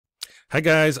Hi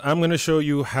guys, I'm going to show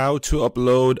you how to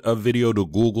upload a video to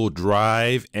Google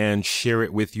Drive and share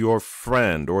it with your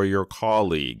friend or your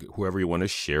colleague, whoever you want to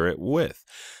share it with.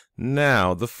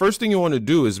 Now, the first thing you want to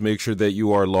do is make sure that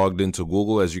you are logged into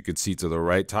Google. As you can see to the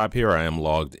right top here, I am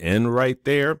logged in right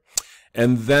there.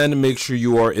 And then make sure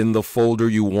you are in the folder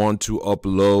you want to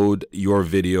upload your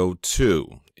video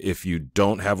to. If you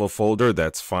don't have a folder,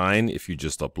 that's fine. If you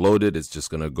just upload it, it's just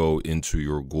going to go into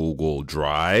your Google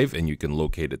Drive and you can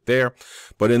locate it there.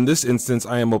 But in this instance,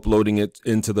 I am uploading it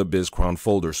into the BizCrown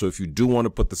folder. So if you do want to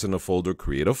put this in a folder,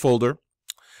 create a folder.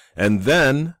 And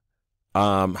then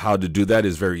how to do that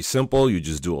is very simple. You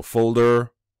just do a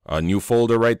folder, a new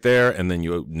folder right there, and then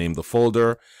you name the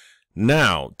folder.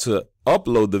 Now, to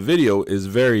upload the video is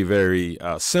very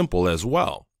simple as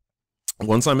well.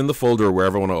 Once I'm in the folder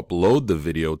wherever I want to upload the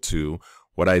video to,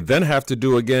 what I then have to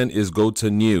do again is go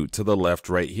to new to the left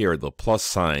right here, the plus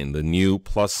sign, the new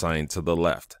plus sign to the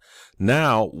left.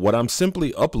 Now, what I'm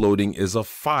simply uploading is a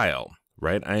file,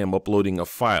 right? I am uploading a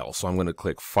file. So I'm going to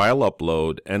click File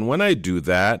Upload. And when I do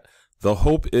that, the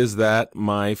hope is that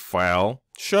my file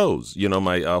shows,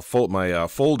 my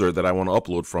folder that I want to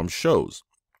upload from shows.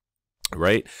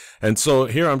 Right. And so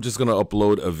here I'm just going to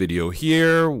upload a video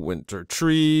here, winter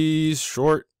trees,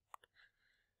 short.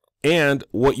 And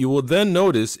what you will then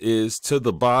notice is to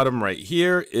the bottom right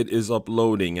here, it is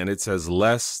uploading and it says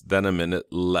less than a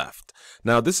minute left.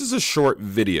 Now, this is a short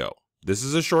video. This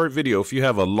is a short video. If you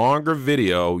have a longer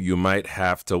video, you might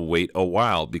have to wait a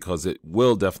while because it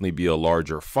will definitely be a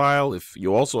larger file. If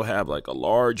you also have like a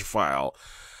large file,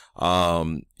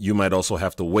 you might also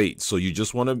have to wait. So you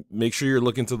just want to make sure you're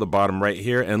looking to the bottom right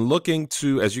here and looking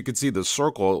to, as you can see, the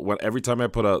circle. Every time I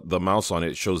put the mouse on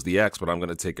it, it shows the X, but I'm going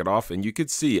to take it off. And you can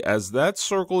see as that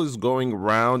circle is going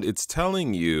round, it's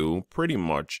telling you pretty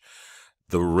much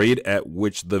the rate at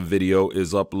which the video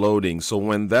is uploading. So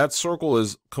when that circle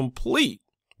is complete,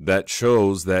 that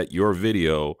shows that your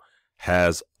video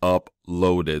has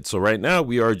uploaded. So right now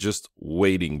we are just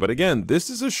waiting. But again, this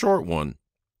is a short one.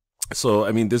 So,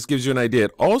 I mean, this gives you an idea.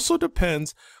 It also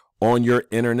depends on your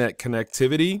internet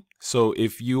connectivity. So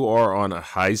if you are on a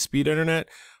high-speed internet,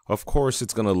 of course,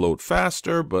 it's going to load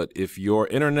faster. But if your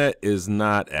internet is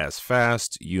not as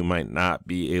fast, you might not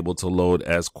be able to load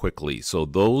as quickly. So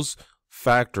those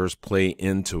factors play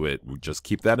into it. Just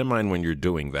keep that in mind when you're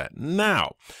doing that.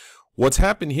 Now, what's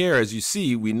happened here, as you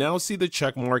see, we now see the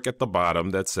check mark at the bottom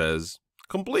that says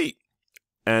complete.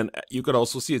 And you could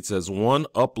also see it says one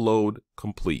upload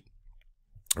complete.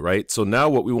 Right. So now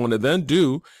what we want to then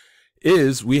do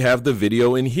is we have the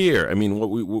video in here. I mean, what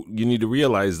you need to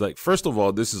realize, like, first of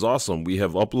all, this is awesome. We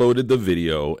have uploaded the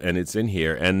video and it's in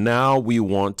here. And now we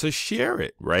want to share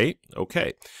it. Right.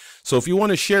 OK, so if you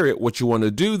want to share it, what you want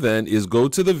to do then is go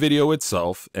to the video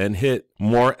itself and hit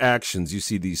more actions. You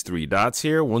see these three dots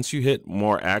here. Once you hit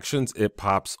more actions, it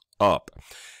pops up.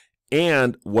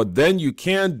 And what then you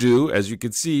can do, as you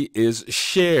can see, is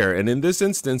share. And in this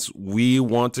instance, we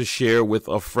want to share with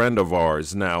a friend of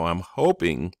ours. Now, I'm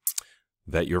hoping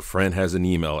that your friend has an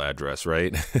email address,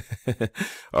 right?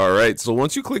 All right. So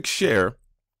once you click share,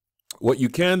 what you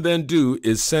can then do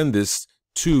is send this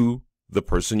to the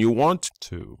person you want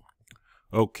to.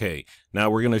 Okay, now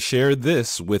we're going to share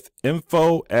this with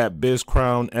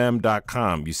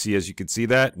info@bizcrownm.com. You see, as you can see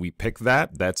that, we pick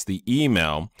that. That's the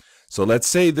email. So let's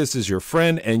say this is your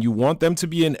friend and you want them to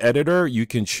be an editor, you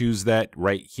can choose that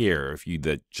right here. If you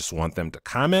just want them to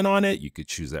comment on it, you could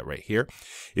choose that right here.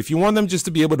 If you want them just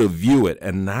to be able to view it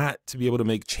and not to be able to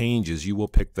make changes, you will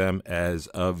pick them as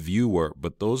a viewer.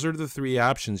 But those are the three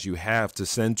options you have to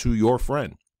send to your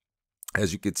friend,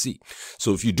 as you can see.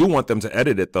 So if you do want them to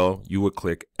edit it, though, you would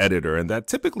click editor. And that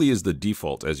typically is the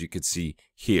default, as you can see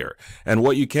here. And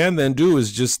what you can then do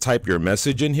is just type your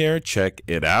message in here, check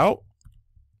it out.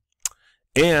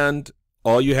 And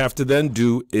all you have to then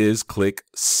do is click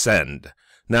send.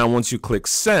 Now, once you click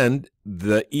send,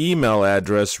 the email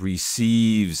address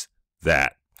receives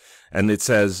that. And it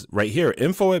says right here,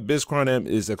 info@BizCrownM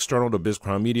is external to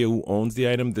BizCrown Media, who owns the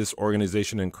item. This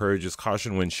organization encourages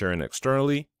caution when sharing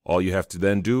externally. All you have to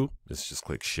then do is just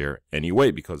click share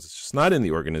anyway, because it's just not in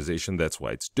the organization. That's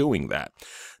why it's doing that.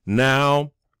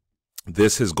 Now,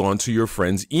 this has gone to your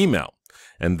friend's email.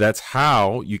 And that's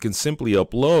how you can simply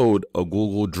upload a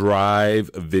Google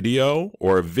Drive video,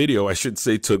 or a video, I should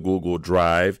say, to Google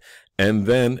Drive, and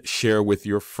then share with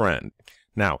your friend.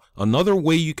 Now, another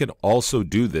way you can also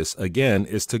do this, again,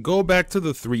 is to go back to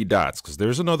the three dots, because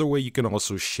there's another way you can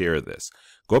also share this.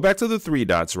 Go back to the three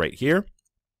dots right here.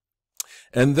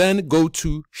 and then go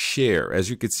to share. As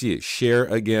you can see, it share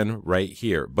again right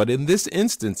here. But in this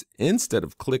instance, instead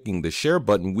of clicking the share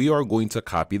button, we are going to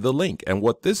copy the link. And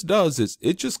what this does is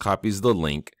it just copies the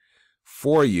link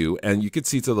for you. And you can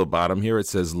see to the bottom here, it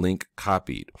says link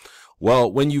copied.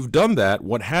 Well, when you've done that,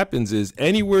 what happens is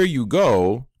anywhere you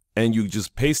go and you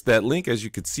just paste that link, as you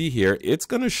can see here, it's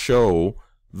going to show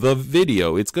the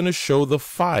video. It's going to show the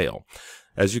file.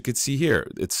 As you can see here,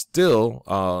 it's still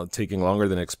taking longer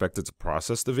than expected to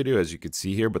process the video, as you can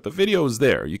see here, but the video is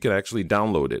there. You can actually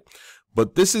download it.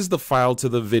 But this is the file to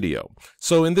the video.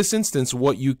 So in this instance,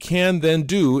 what you can then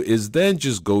do is then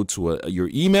just go to your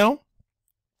email,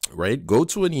 right? Go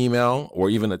to an email or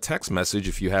even a text message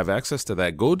if you have access to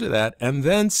that. Go to that and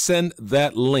then send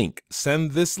that link.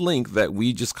 Send this link that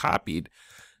we just copied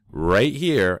right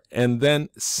here and then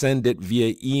send it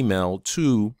via email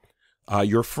to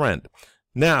your friend.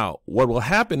 Now, what will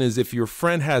happen is if your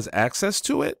friend has access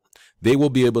to it, they will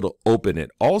be able to open it.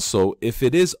 Also, if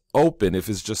it is open, if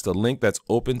it's just a link that's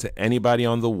open to anybody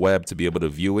on the web to be able to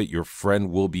view it, your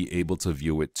friend will be able to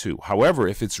view it too. However,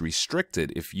 if it's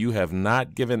restricted, if you have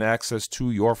not given access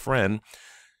to your friend,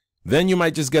 then you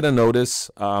might just get a notice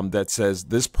that says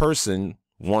this person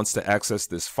wants to access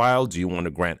this file. Do you want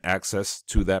to grant access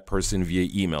to that person via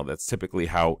email? That's typically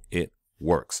how it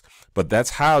works. But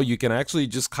that's how you can actually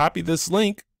just copy this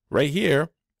link right here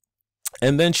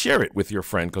and then share it with your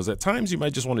friend, because at times you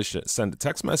might just want to send a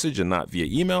text message and not via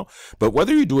email. But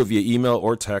whether you do it via email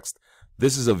or text,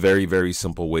 this is a very, very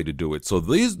simple way to do it. So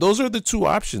those are the two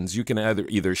options. You can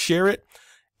either share it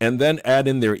and then add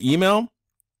in their email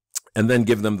and then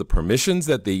give them the permissions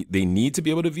that they need to be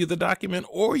able to view the document,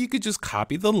 or you could just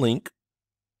copy the link,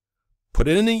 put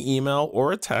it in an email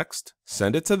or a text,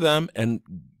 send it to them, and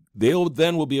they'll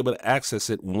then will be able to access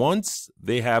it once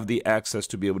they have the access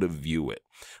to be able to view it.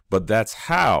 But that's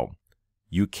how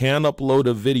you can upload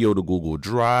a video to Google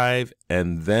Drive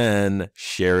and then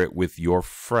share it with your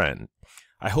friend.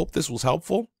 I hope this was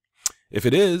helpful. If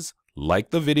it is, like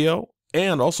the video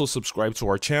and also subscribe to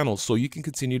our channel so you can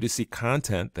continue to see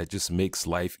content that just makes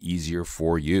life easier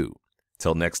for you.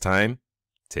 Till next time,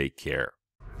 take care.